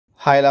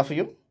Hi, all of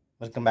you.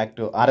 Welcome back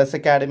to RS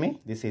Academy.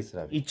 This is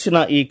Ravi. ఇచ్చిన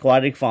ఈ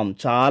quadric form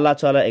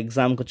చాలా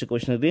ఎగ్జామ్కి వచ్చే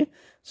క్వశ్చన్ ఇది.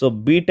 సో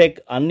బీటెక్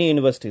అన్ని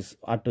యూనివర్సిటీస్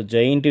అటు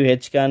JNTU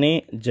కానీ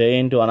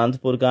JNTU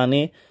అనంతపూర్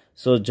కానీ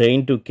సో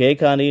JNTU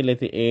కానీ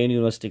లేకపోతే AN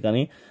యూనివర్సిటీ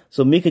కానీ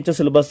సో మీకు ఇచ్చే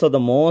సిలబస్లో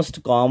ద మోస్ట్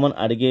కామన్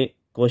అడిగే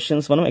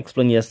క్వశ్చన్స్ మనం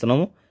ఎక్స్ప్లెయిన్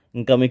చేస్తున్నాము.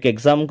 ఇంకా మీకు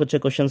ఎగ్జామ్కి వచ్చే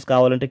క్వశ్చన్స్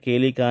కావాలంటే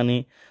కేలీ కానీ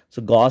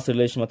సో గాస్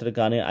రిలేషన్ మెథడ్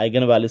కానీ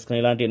ఐగన్ వాల్యూస్ కానీ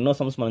ఇలాంటి ఎన్నో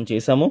సమ్స్ మనం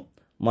చేసాము.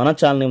 మన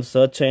ఛానల్ని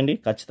సెర్చ్ చేయండి,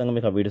 ఖచ్చితంగా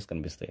మీకు ఆ వీడియోస్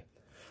కనిపిస్తాయి.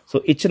 సో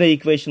ఇచ్చిన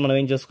ఈక్వేషన్ మనం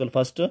ఏం చేసుకోవాలి,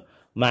 ఫస్ట్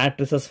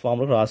మ్యాట్రిసెస్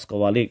ఫామ్లో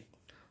రాసుకోవాలి.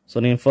 సో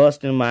నేను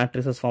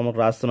మ్యాట్రిసెస్ ఫామ్లోకి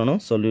రాస్తున్నాను.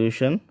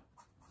 సొల్యూషన్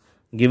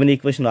గివెన్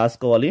ఈక్వేషన్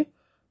రాసుకోవాలి,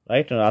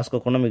 రైట్. నేను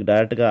రాసుకోకుండా మీకు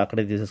డైరెక్ట్గా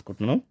అక్కడే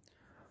తీసేసుకుంటున్నాను.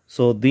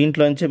 సో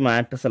దీంట్లో నుంచి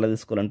మ్యాట్రిక్స్ ఎలా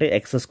తీసుకోవాలంటే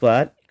x²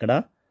 ఇక్కడ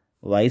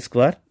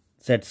y²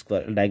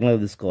 z² డయాగ్నల్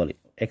తీసుకోవాలి.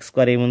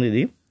 x² ఏముంది,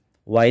 ఇది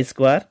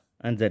y²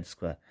 అండ్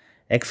z².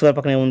 x²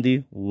 పక్కన ఏముంది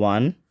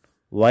 1,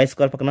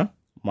 y² పక్కన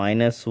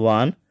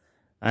 -1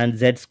 అండ్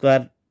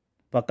z²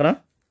 పక్కన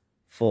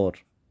 4.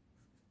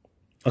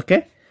 ఓకే,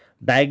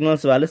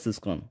 డయాగ్నల్స్ వాల్యూస్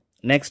తీసుకున్నాను.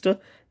 నెక్స్ట్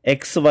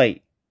xy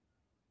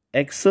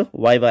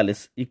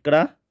వాల్యూస్ ఇక్కడ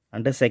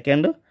అంటే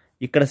సెకండ్,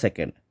 ఇక్కడ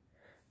సెకండ్.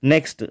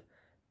 నెక్స్ట్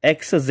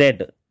xz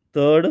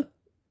థర్డ్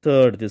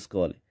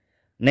తీసుకోవాలి.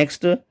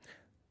 నెక్స్ట్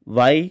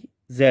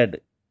yz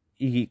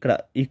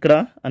ఇక్కడ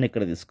అని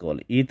ఇక్కడ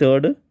తీసుకోవాలి. ఈ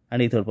థర్డ్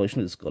అండ్ ఈ థర్డ్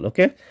పొజిషన్ తీసుకోవాలి.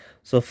 ఓకే,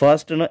 సో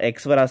ఫస్ట్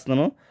xy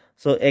రాస్తున్నాను.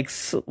 సో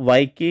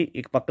xyకి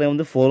పక్కనే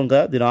ఉంది 4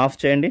 కదా, దీన్ని ఆఫ్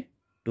చేయండి.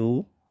 2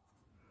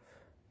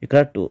 ఇక్కడ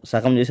 2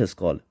 సగం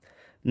చేసేసుకోవాలి.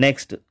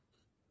 నెక్స్ట్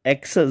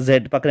xz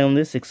పక్కనే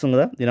ఉంది 6 ఉంది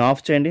కదా, దీన్ని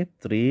ఆఫ్ చేయండి.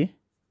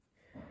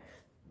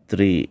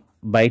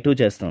 3/2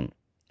 చేస్తాను.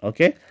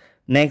 ఓకే,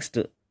 నెక్స్ట్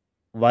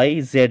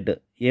yz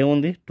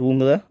ఏముంది 2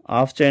 ఉంది కదా,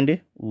 ఆఫ్ చేయండి.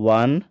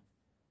 1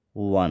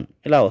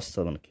 ఇలా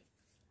వస్తుంది మనకి.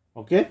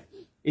 ఓకే,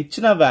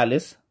 ఇచ్చిన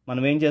వాల్యూస్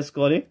మనం ఏం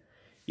చేసుకోవాలి,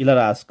 ఇలా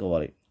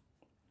రాసుకోవాలి.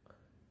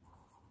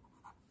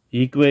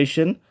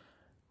 ఈక్వేషన్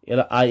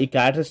ఇలా ఈ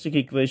క్యారెక్టరిస్టిక్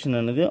ఈక్వేషన్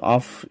అనేది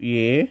of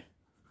A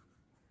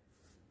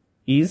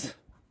is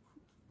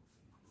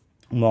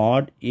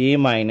mod a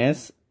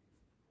minus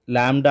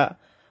lambda.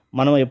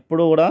 మనం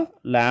ఎప్పుడు కూడా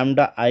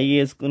లాంబ్డా ఐ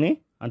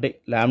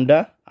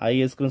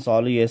వేసుకుని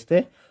సాల్వ్ చేస్తే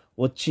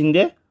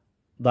వచ్చిందే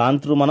దాని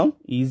త్రూ మనం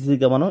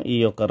ఈజీగా మనం ఈ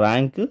యొక్క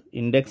ర్యాంక్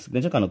ఇండెక్స్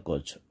గురించి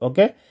కనుక్కోవచ్చు.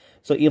 ఓకే,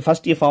 సో ఈ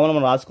ఫార్ములా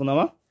మనం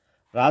రాసుకుందామా.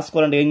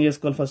 రాసుకోవాలంటే ఏం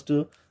చేసుకోవాలి,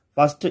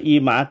 ఫస్ట్ ఈ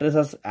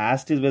మ్యాట్రిసెస్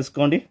యాస్టీస్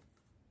వేసుకోండి.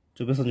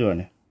 చూపిస్తాను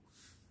చూడండి.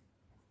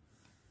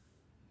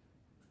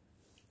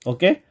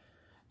 ఓకే,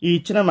 ఈ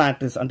ఇచ్చిన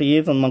మ్యాట్రిక్స్ అంటే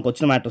ఏది మనకు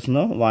వచ్చిన మ్యాట్రిక్స్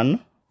ఉందో 1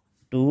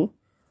 2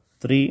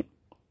 3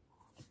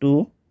 2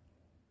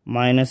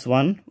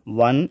 -1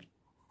 1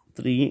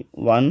 3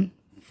 1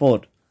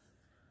 4.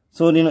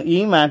 సో నేను ఈ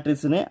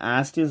మ్యాట్రిక్స్ని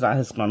యాస్టీస్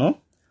రాసేసుకున్నాను.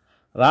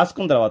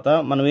 రాసుకున్న తర్వాత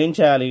మనం ఏం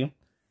చేయాలి,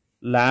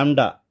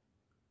 లాంబ్డా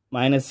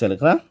మైనస్ చేయాలి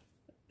కదా,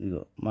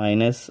 ఇదిగో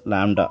minus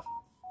lambda.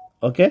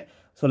 Okay,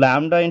 so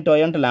lambda into I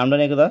అంటే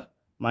లాంబ్డానే కదా,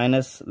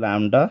 మైనస్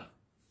లాంబ్డా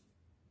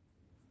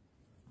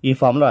ఈ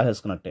ఫామ్లో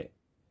రాసేసుకున్నట్టే.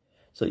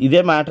 సో ఇదే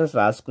మ్యాట్రిక్స్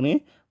రాసుకుని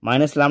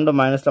మైనస్ లాంబ్డా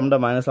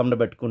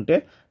పెట్టుకుంటే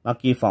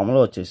నాకు ఈ ఫార్ములా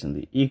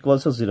వచ్చేసింది.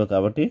 ఈక్వల్స్ 0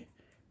 కాబట్టి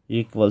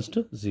ఈక్వల్స్ టు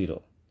 0.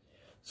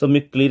 సో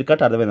మీకు క్లియర్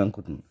కట్ అర్థమైంది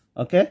అనుకుంటుంది.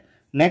 ఓకే,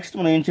 నెక్స్ట్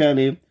మనం ఏం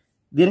చేయాలి,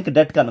 దీనికి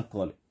డెట్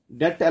కనుక్కోవాలి.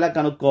 డెట్ ఎలా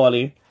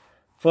కనుక్కోవాలి,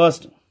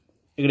 ఫస్ట్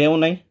ఇక్కడ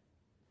ఏమున్నాయి,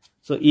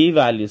 సో ఈ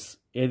వాల్యూస్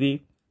ఏది,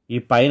 ఈ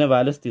పైన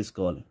వాల్యూస్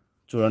తీసుకోవాలి.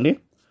 చూడండి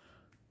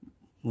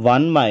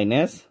 1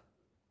 మైనస్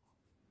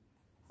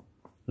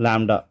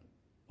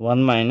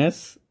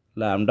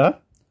లాంబ్డా.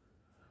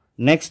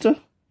 నెక్స్ట్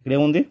ఇక్కడ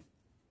ఏముంది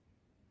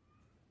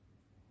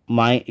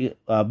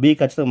బి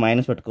ఖచ్చితంగా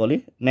మైనస్ పెట్టుకోవాలి.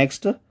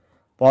 నెక్స్ట్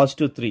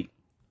పాజిటివ్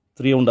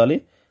 3 ఉండాలి,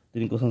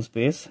 దీనికోసం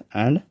space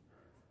and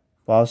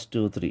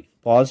 +3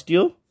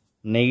 positive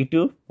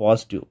negative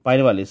positive పైన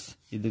వాల్యూస్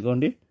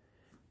ఇదిగోండి.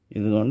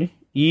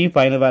 ఈ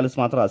పైన వాల్యూస్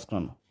మాత్రం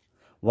రాసుకున్నాను,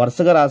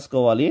 వరుసగా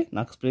రాసుకోవాలి,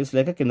 నాకు స్పేస్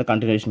లేక కింద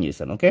కంటిన్యూషన్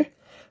చేశాను. ఓకే,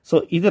 సో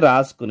ఇది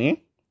రాసుకుని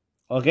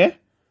ఓకే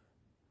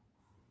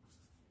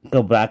ఇంకా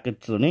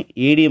బ్రాకెట్స్లోని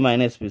AD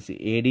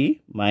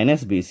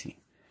మైనస్ BC.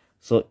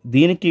 సో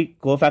దీనికి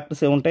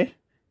కోఫాక్టర్స్ ఏముంటాయి,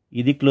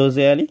 ఇది క్లోజ్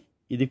చేయాలి,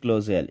 ఇది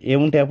క్లోజ్ చేయాలి.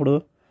 ఏముంటాయి అప్పుడు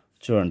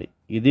చూడండి,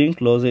 ఇది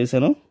క్లోజ్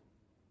చేశాను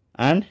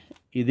అండ్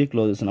ఇది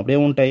క్లోజ్ చేశాను. అప్పుడు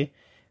ఏముంటాయి,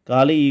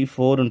 ఖాళీ ఈ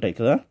 4 ఉంటాయి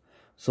కదా.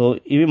 సో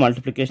ఇవి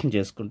మల్టిప్లికేషన్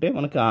చేసుకుంటే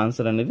మనకి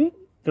ఆన్సర్ అనేది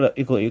ఇక్కడ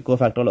ఈ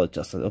కోఫాక్టర్లో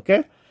వచ్చేస్తుంది. ఓకే,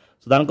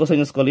 సో దానికోసం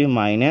ఏం చేసుకోవాలి,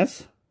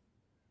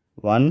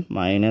 -1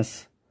 మైనస్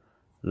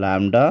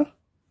లాంబ్డా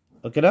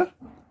ఓకేనా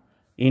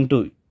into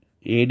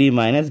AD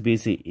minus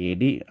BC.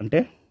 AD అంటే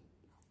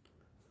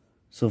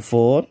so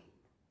 4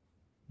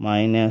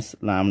 minus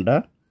lambda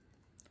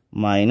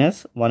minus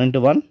 1 into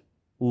 1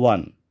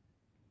 1.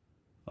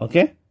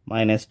 Okay,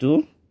 -2.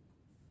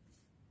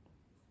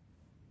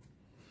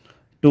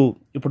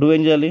 ఇప్పుడు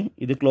ఏం చేయాలి,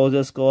 ఇది క్లోజ్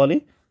చేసుకోవాలి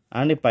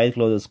అండ్ ఈ పై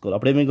క్లోజ్ చేసుకోవాలి.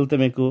 అప్పుడే మిగిలితే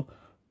మీకు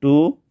 2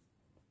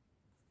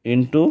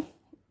 into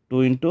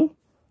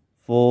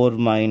 4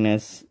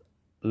 minus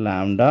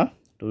lambda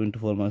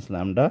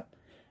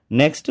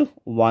next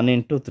 1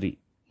 into 3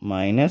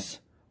 minus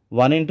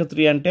 1 into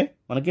 3 అంటే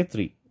మనకి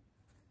 3.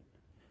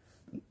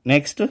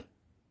 నెక్స్ట్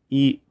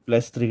ఈ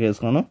ప్లస్ 3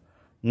 వేసుకున్నాను.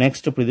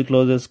 నెక్స్ట్ ఇప్పుడు ఇది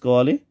క్లోజ్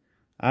చేసుకోవాలి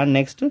అండ్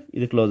నెక్స్ట్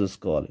ఇది క్లోజ్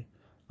చేసుకోవాలి.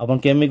 అప్పుడు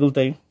మనకి ఏం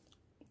మిగులుతాయి?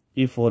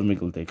 ఈ 4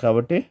 మిగులుతాయి.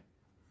 కాబట్టి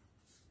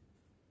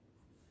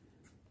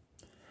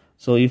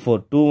సో ఈ 4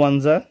 2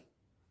 1s are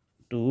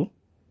 2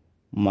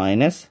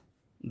 మైనస్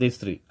దిస్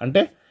 3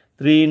 అంటే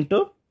 3 ఇంటూ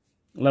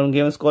మనకి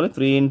ఏం వేసుకోవాలి?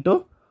 3 ఇంటూ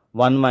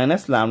 1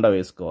 మైనస్ లాంబ్డా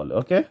వేసుకోవాలి.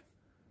 ఓకే,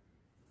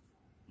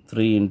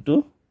 3 ఇంటూ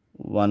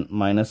 1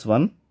 మైనస్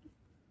 1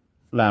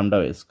 లాంబ్డా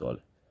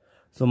వేసుకోవాలి.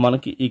 సో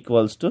మనకి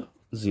ఈక్వల్స్ టు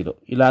 0.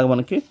 ఇలాగ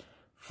మనకి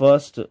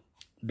ఫస్ట్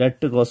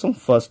డెట్ కోసం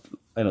ఫస్ట్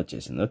లైన్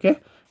వచ్చేసింది. ఓకే,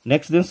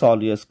 నెక్స్ట్ దీన్ని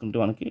సాల్వ్ చేసుకుంటే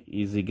మనకి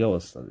ఈజీగా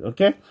వస్తుంది.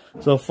 ఓకే,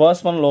 సో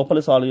ఫస్ట్ మనం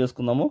లోపల సాల్వ్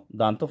చేసుకుందాము,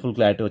 దాంతో ఫుల్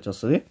క్లారిటీ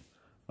వచ్చేస్తుంది.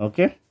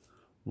 Okay,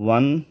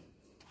 1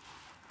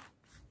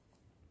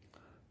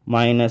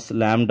 minus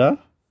lambda.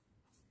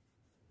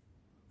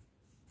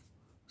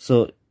 సో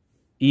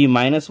ఈ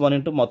 -1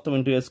 ఇంటూ మొత్తం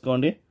ఇంటూ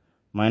వేసుకోండి.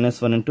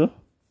 -1 ఇంటూ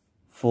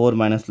 4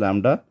 మైనస్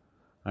లాంబ్డా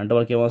అంటే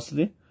మనకి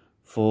ఏమొస్తుంది?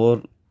 4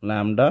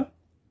 లాంబ్డా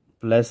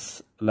ప్లస్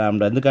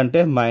లాంబ్డా, ఎందుకంటే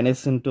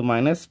minus into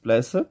minus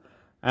plus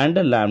and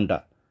lambda.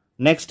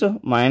 Next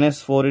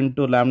 -4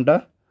 into lambda,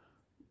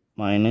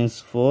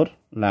 -4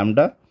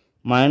 lambda,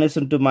 minus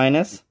into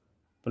minus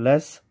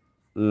plus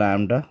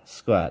lambda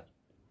square.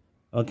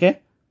 Okay,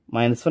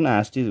 -1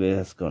 యాస్టీజ్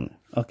వేసేసుకోండి.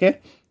 Okay,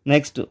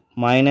 next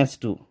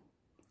 -2.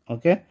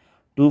 Okay,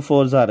 2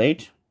 4s are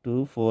 8,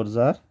 2 4s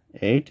are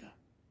 8,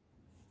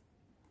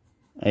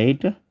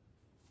 8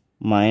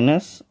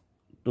 minus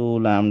 2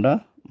 lambda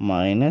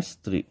minus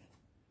 3.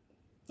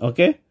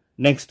 Okay,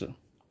 next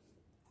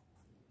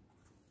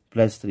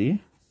plus 3,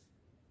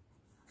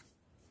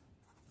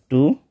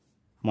 2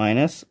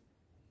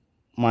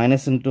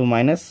 minus into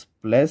minus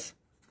plus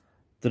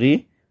 3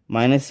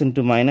 minus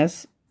into minus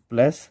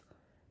plus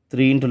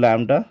 3 into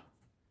lambda,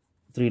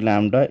 3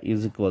 lambda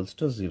is equals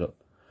to 0.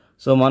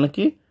 So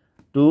మనకి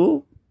 2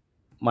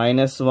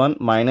 -1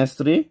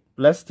 -3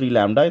 plus 3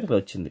 lambda ఇది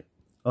వచ్చింది.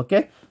 Okay,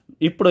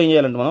 ఇప్పుడు ఏం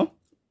చేయాలంటే మనం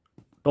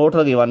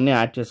టోటల్గా ఇవన్నీ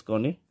add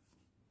చేసుకోండి,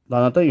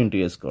 దాని తర్వాత ఇంటూ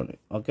చేసుకోండి.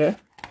 Okay,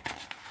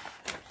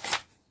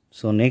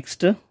 so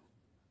next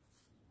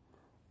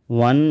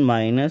 1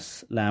 minus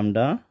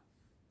lambda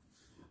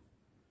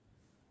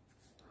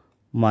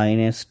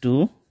 -2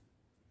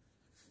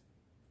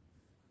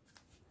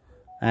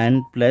 and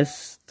plus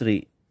 3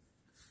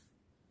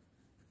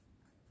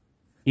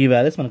 ఈ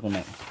వాల్యూస్ మనకు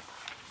ఉన్నాయి.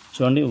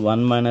 చూడండి,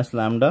 1 మైనస్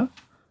లాంబ్డా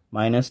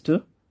 -2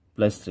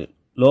 ప్లస్ 3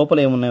 లోపల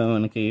ఏమున్నాయి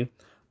మనకి?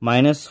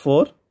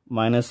 -4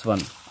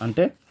 -1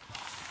 అంటే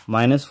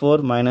 -4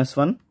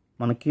 -1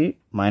 మనకి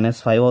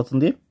 -5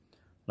 అవుతుంది.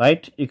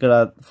 రైట్, ఇక్కడ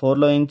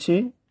 4లో నుంచి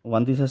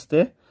 1 తీసేస్తే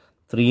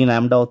 3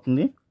 లాంబ్డా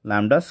అవుతుంది,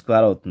 లాంబ్డా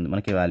స్క్వేర్ అవుతుంది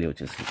మనకి వాల్యూ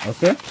వచ్చేసి.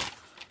 Okay,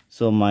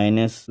 so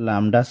minus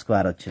lambda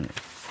square వచ్చింది.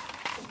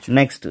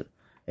 నెక్స్ట్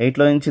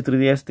 8లో నుంచి 3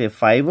 తీసేస్తే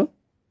 5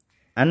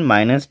 అండ్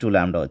 -2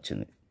 లాంబ్డా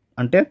వచ్చింది,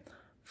 అంటే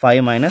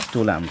 5 -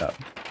 2 lambda,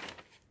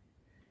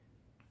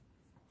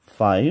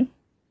 5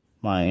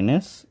 -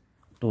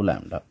 2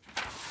 lambda.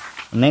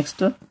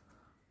 Next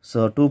so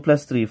 2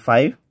 + 3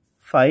 5,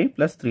 5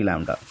 + 3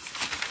 lambda,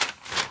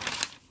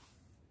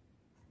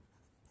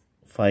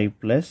 5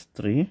 +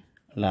 3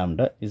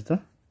 lambda is the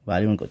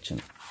value మనకు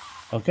వచ్చింది.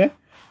 ఓకే,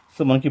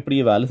 సో మనకి ఇప్పుడు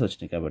ఈ వాల్యూస్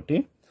వచ్చినాయి కాబట్టి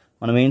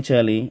మనం ఏం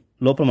చేయాలి?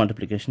 లోపల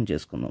మల్టిప్లికేషన్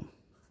చేసుకుందాం.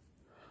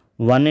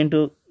 1 ఇంటూ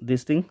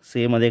దిస్ థింగ్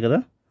సేమ్ అదే కదా.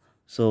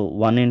 So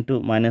 1 into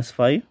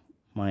 -5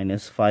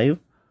 -5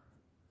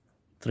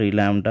 3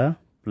 lambda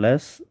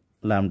plus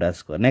lambda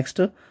square.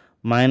 Next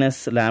minus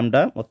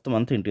lambda మొత్తం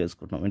అంతా ఇంటూ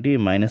వేసుకుంటున్నాం. ఏంటి?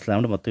 మైనస్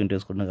లాంబ్డా మొత్తం ఇంటూ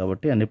వేసుకుంటున్నాం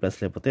కాబట్టి అన్ని ప్లస్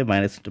లేకపోతే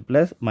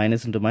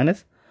minus into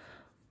minus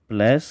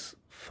plus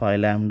 5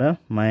 lambda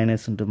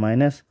minus into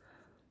minus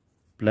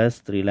plus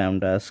 3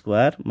 lambda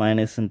square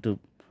minus into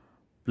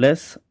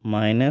plus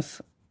minus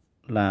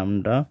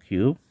lambda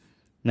cube.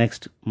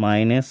 Next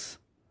minus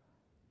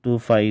 2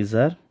 5s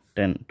are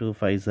 10, 2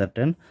 5s are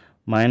 10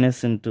 minus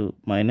into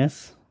minus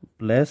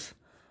plus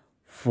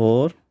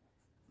 4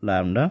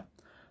 lambda,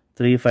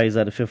 3 5s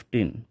are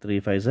 15, 3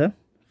 5s are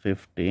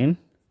 15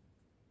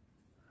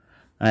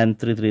 and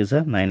 3 3s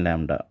are 9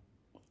 lambda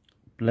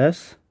plus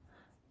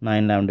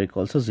 9 lambda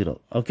equals to 0.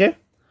 Okay,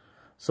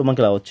 so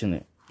మనకి ఇలా వచ్చింది.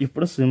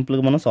 ఇప్పుడు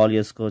సింపుల్గా మనం solve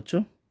చేసుకోవచ్చు.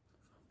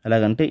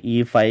 ఎలాగంటే ఈ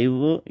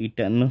 5 ఈ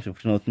 10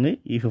 15 అవుతుంది,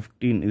 ఈ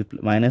 15 ఇది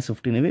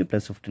 -15 ఇది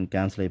 +15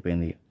 క్యాన్సిల్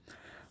అయిపోయింది.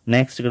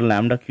 నెక్స్ట్ ఇక్కడ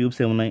లాంబ్డా క్యూబ్స్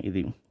ఏమున్నాయి?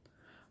 ఇది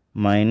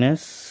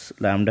minus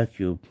lambda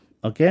cube.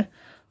 Okay,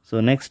 so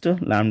next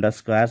lambda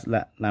squares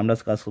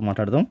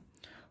మాట్లాడదాం.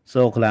 సో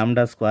ఒక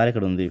లాంబ్డా స్క్వేర్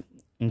ఇక్కడ ఉంది,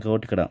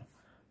 ఇంకొకటి ఇక్కడ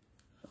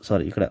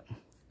ఇక్కడ.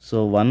 సో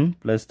 1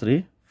 + 3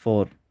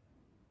 4,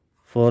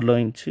 4లో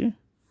నుంచి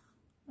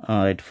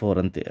రైట్ 4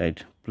 అంతే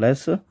right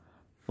plus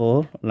 4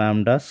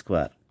 lambda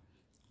square.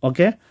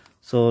 Okay,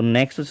 so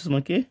next వచ్చేసి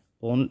మనకి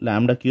ఓన్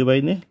లాంబ్డా క్యూబ్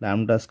అయింది,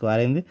 లాంబ్డా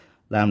స్క్వేర్ అయింది,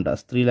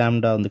 లాంబ్డాస్ 3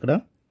 లాంబ్డా ఉంది ఇక్కడ.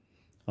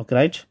 ఓకే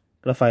రైట్,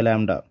 ఇక్కడ 5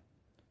 lambda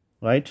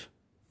right.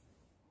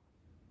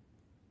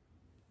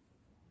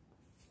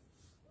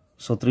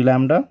 So 3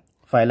 lambda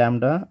 5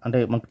 lambda అంటే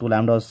మనకు 2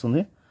 లాంబ్డా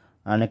వస్తుంది.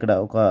 అండ్ ఇక్కడ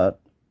ఒక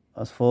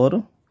 4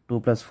 2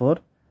 + 4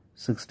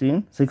 16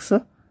 6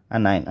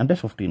 and 9 అంటే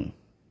 15.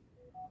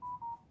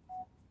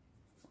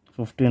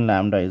 15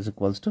 lambda is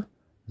equals to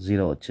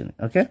 0 వచ్చింది.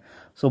 ఓకే,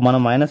 సో మనం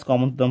మైనస్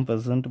కామన్ తీద్దాం.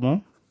 ప్రెసెంట్ మనం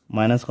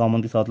మైనస్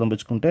కామన్ తీసి అవతలం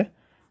పెంచుకుంటే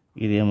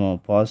ఇదేమో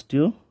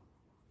positive,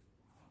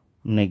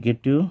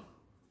 negative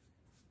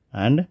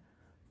and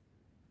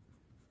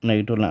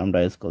negative lambda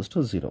is equals to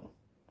 0.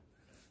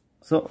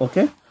 So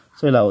okay,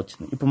 so ఇలా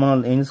వచ్చింది. ఇప్పుడు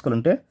మనం ఏం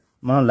తీసుకోవాలంటే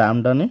మనం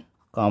ల్యాండాని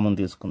కామన్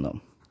తీసుకుందాం.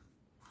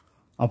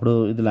 అప్పుడు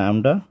ఇది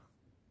ల్యాండా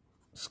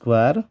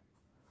స్క్వేర్,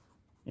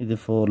 ఇది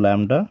 4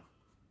 lambda,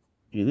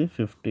 ఇది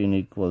 15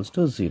 ఈక్వల్స్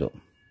టు 0.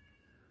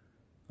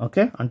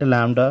 ఓకే, అంటే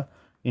ల్యాండా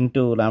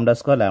ఇంటూ ల్యాండా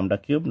స్క్వేర్ ల్యాండా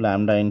క్యూబ్,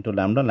 ల్యాండా ఇంటూ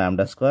ల్యాండా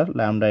ల్యాండా స్క్వేర్,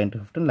 ల్యాండా ఇంటూ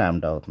 15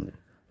 ల్యాండా అవుతుంది,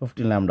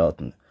 15 lambda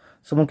అవుతుంది.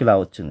 సో మనకి ఇలా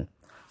వచ్చింది.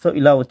 సో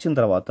ఇలా వచ్చిన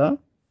తర్వాత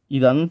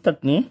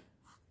ఇదంతటిని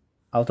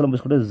అవతలం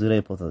తీసుకుంటే 0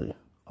 అయిపోతుంది.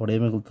 అప్పుడు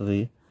ఏమి మిగులుతుంది?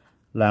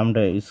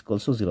 ల్యాండా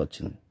ఈక్వల్స్ టు 0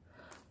 వచ్చింది.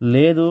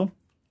 లేదు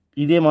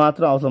ఇదే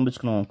మాత్రం అవతలం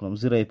పెంచుకున్నాం అనుకున్నాం,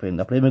 0 అయిపోయింది.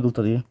 అప్పుడు ఏమి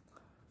మిగులుతుంది?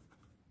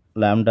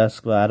 ల్యాండా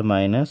square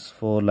minus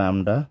 4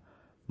 lambda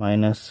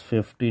minus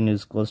 15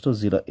 equals to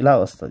 0 ఇలా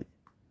వస్తుంది.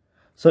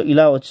 సో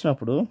ఇలా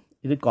వచ్చినప్పుడు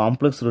ఇది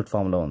కాంప్లెక్స్ రూట్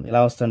ఫామ్లో ఉంది.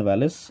 ఇలా వస్తుంది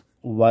వాల్యూస్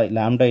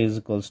ల్యాండా is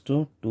equals to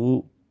 2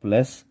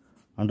 plus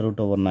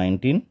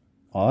 √19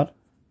 are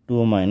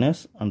 2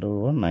 minus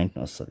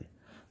 √19 వస్తుంది.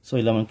 సో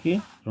ఇలా మనకి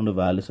రెండు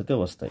వాల్యూస్ అయితే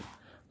వస్తాయి.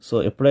 సో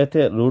ఎప్పుడైతే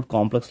రూట్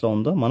కాంప్లెక్స్లో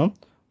ఉందో మనం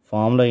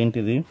ఫార్ములా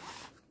ఏంటిది?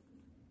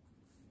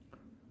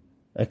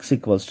 x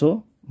equals to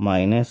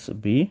minus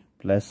B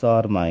plus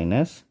are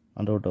minus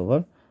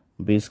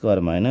 √b²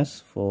 minus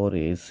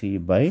 4ac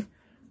by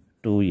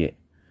 2a.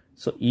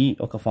 So ఈ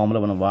ఒక ఫార్ములా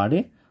మనం వాడి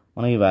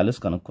మనం ఈ values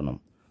కనుక్కున్నాం.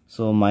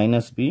 So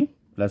minus B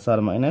plus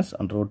are minus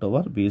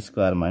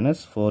 √b²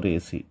 minus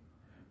 4ac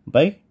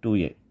by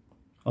 2a.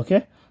 Okay,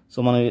 so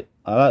మనం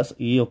అలా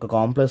ఈ యొక్క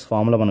కాంప్లెక్స్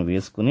ఫార్ములా మనం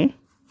వేసుకుని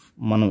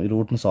మనం ఈ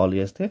రూట్ని సాల్వ్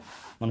చేస్తే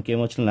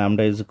మనకేమొచ్చిన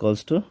ల్యాండా is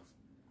equals to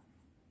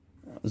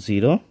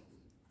 0,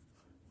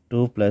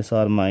 2 plus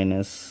are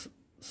minus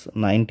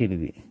 19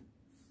 ఇది,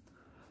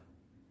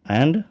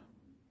 అండ్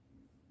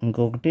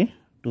ఇంకొకటి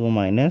 2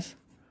 మైనస్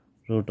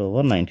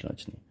 √19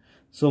 వచ్చింది.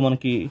 సో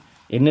మనకి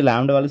ఎన్ని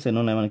ల్యాండా వాల్యూస్ ఎన్ని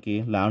ఉన్నాయి? మనకి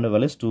ల్యాండా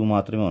వాల్యూస్ 2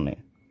 మాత్రమే ఉన్నాయి.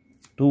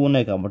 2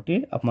 ఉన్నాయి కాబట్టి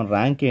అప్పుడు మన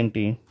ర్యాంక్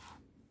ఏంటి?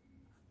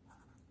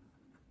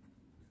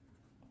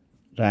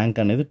 ర్యాంక్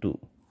అనేది 2.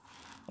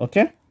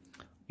 ఓకే,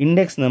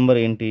 ఇండెక్స్ నెంబర్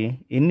ఏంటి?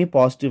 ఎన్ని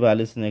పాజిటివ్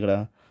వాల్యూస్ ఉన్నాయి ఇక్కడ?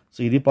 సో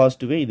ఇది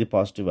పాజిటివే, ఇది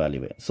పాజిటివ్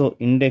వాల్యూవే. సో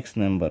ఇండెక్స్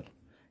నెంబర్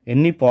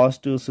ఎన్ని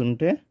పాజిటివ్స్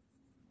ఉంటే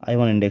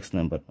I1 ఇండెక్స్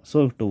నెంబర్. సో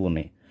 2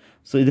 ఉన్నాయి.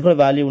 సో ఇది కూడా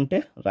వాల్యూ ఉంటే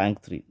ర్యాంక్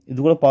 3, ఇది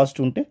కూడా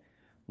పాజిటివ్ ఉంటే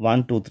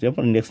 1, 2, 3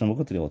 అప్పుడు ఇండెక్స్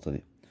నెంబర్కు 3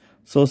 అవుతుంది.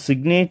 సో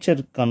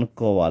సిగ్నేచర్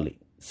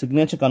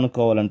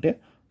కనుక్కోవాలంటే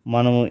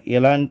మనము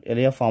ఎలా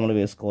ఫార్ములా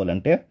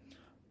వేసుకోవాలంటే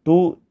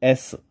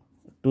 2s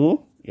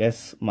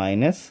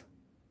minus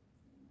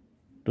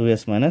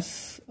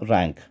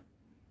rank.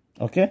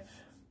 Okay,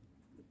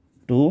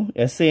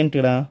 2s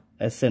ఏంటిడా?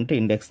 s అంటే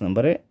ఇండెక్స్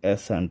నెంబరే,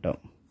 s అంటాం.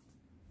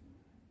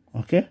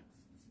 ఓకే,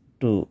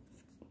 2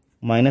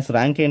 మైనస్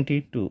ర్యాంక్ ఏంటి?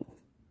 2.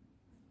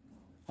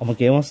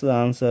 మనకి ఏమొస్తుంది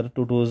answer?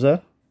 2 2s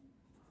are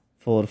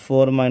 4,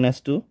 4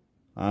 minus 2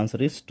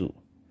 answer is 2.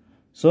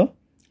 So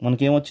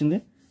మనకేమొచ్చింది?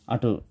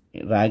 అటు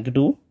rank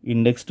 2,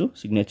 index 2,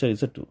 signature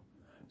is 2.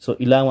 So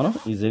ఇలా మనం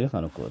ఈజీగా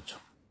కనుక్కోవచ్చు.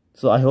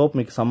 సో ఐ హోప్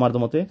మీకు సమ్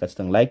అర్థమవుతాయి.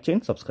 ఖచ్చితంగా లైక్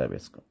చేయండి, సబ్స్క్రైబ్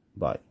చేసుకోండి.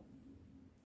 బాయ్.